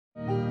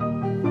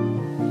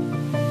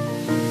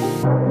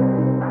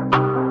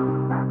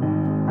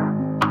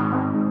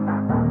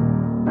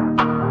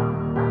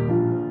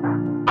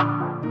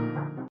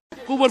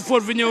wër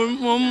foor fi ñëw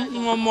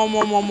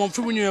moom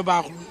fi mu ñëwee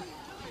baaxul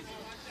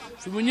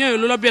fi mu ñëwee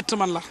lu la bett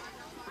man la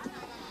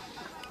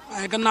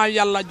waaye gannaaw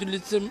yàlla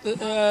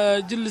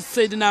julli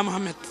Seydina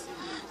Mohamed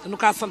dañu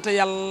kaa sant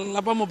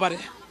yàlla ba mu bare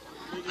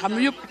xam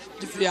ne yëpp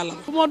di fi yàlla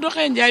la. fu moo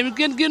doxee njaay mi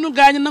génnu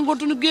gaañu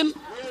nangootuñu génn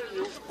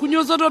ku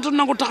ñëw sa dootu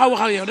nangu taxaw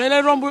wax ak yow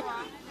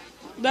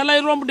da lay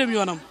romb dem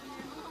yoonam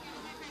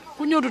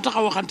ku ñëw du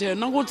taxaw waxante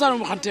nangu sa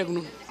waxanteeg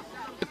ñun.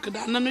 dëkk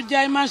daan nañu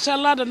jaay macha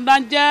allah dañu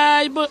daan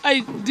jaay ba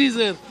ay 10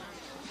 heures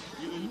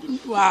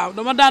waaw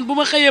dama daan bu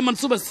ma xëyee man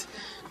suba si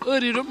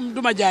heure yi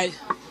du ma jaay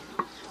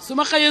su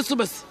ma xëyee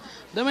suba si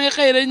damay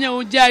xëy rek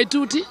ñëw jaay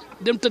tuuti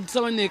dem tëdd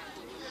sama néeg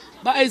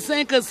ba ay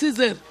 5 heures 6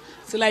 heures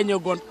si laay ñëw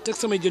goon teg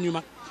samay jën yu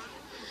mag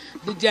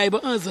di jaay ba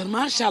 1 heure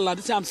macha allah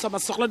di si am sama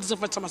soxla di si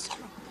faj sama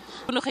soxla.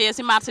 bu ñu xëyee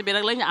si marché bi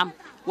rek la ñu am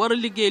war a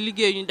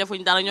liggéey ñu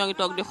defuñ dara ñoo ngi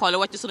toog di xoole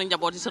wàcc suñu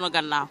njaboot yi suñu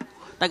gannaaw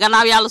te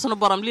gannaaw yàlla suñu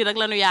borom lii rek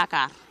la ñu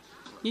yaakaar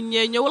ñun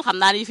ñee ñëwul xam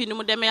naa ne fii ni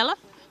mu demee la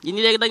ñun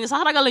ñi léegi dañu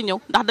sax ragal a ñëw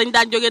ndax dañ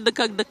daan jógee dëkk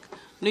ak dëkk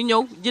ñu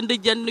ñëw jënd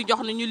jën ñu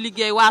jox ni ñu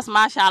liggéey waas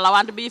macha allah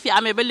wante bi fi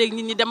amee ba léegi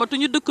nit ñi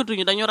dematuñu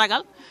dëkkatuñu dañu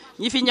ragal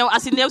ñi fi ñëw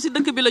asi néew si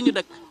dëkk bi la ñu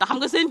dëkk te xam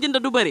nga seen jënd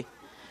du bëri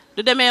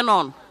du demee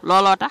noonu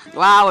looloo tax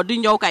waaw di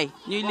ñëw kay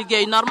ñuy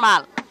liggéey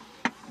normal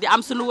di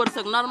am suñu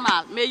wërsëg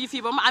normal mais yi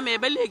fii ba mu amee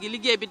ba léegi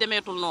liggéey bi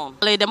demeetul noonu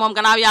lay de moom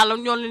gannaaw yàlla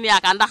ñoo leen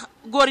yaakaar ndax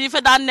góor yi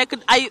fi daan nekk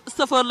ay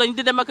chauffeur lañ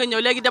di dem ak a ñëw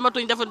léegi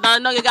dematuñ defu dara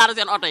ñoo ngi gaara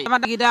seen oto yi. dama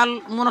gi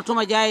daal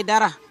mënatuma jaay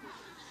dara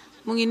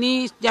mu ngi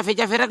nii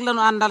jafe-jafe rek la ñu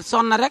àndal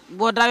sonn rek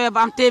boo dawee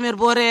ba am téeméer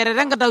boo reere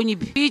rek nga daw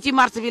ñibbi. fii ci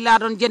marché bi laa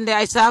doon jëndee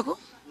ay saako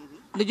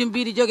lujum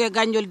bii di jógee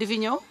Gandiol di fi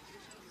ñëw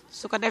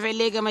su ko defee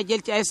léegi ma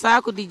jël ci ay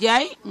saako di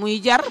jaay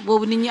muy jar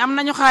boobu nit ñi am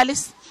nañu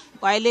xaalis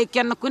waaye léegi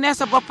kenn ku ne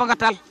sa bopp nga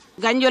tal.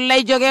 Gandiol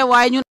lay jógee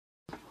waaye ñun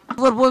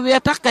wër boobu yee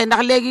tax kay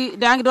ndax léegi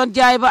daa ngi doon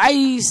jaay ba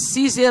ay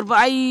 6 heures ba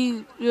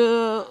ay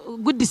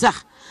guddi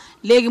sax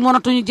léegi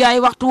mënatuñu jaay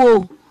waxtu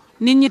woowu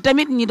nit ñi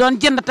tamit ñi doon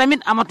jënd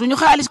tamit amatuñu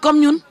xaalis comme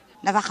ñun.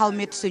 dafa xaw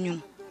métti si ñun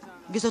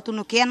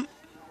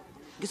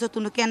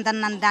gisatuñu kenn dan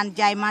nan daan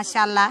jaay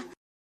macha allah.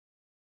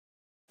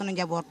 sunu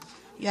njaboot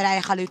yore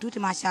ay xale yu tuuti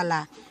macha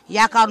allah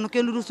yaakaar nu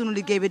kenn lu dul sunu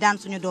liggéey bi daan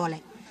suñu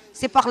doole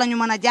si pax la ñu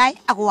mën a jaay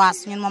ak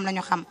waas ñun moom la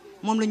ñu xam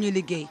moom la ñuy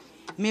liggéey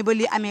mais ba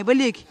lii amee ba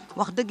léegi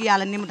wax dëgg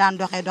yàlla ni mu daan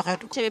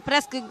doxeetu.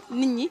 presque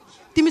nit ñi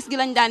timis gi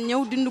lañ daan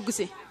ñëw di ndugg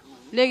si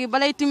léegi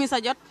balay timis a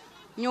jot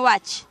ñu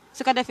wàcc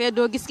su ko defee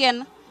doo gis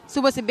kenn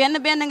suba si benn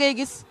ngay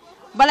gis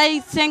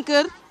balay 5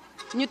 heures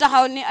ñu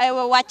taxaw ni ay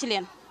wàcc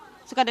leen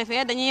su ko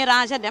defee dañuy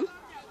ranger dem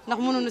ndax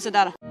mënuñu si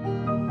dara.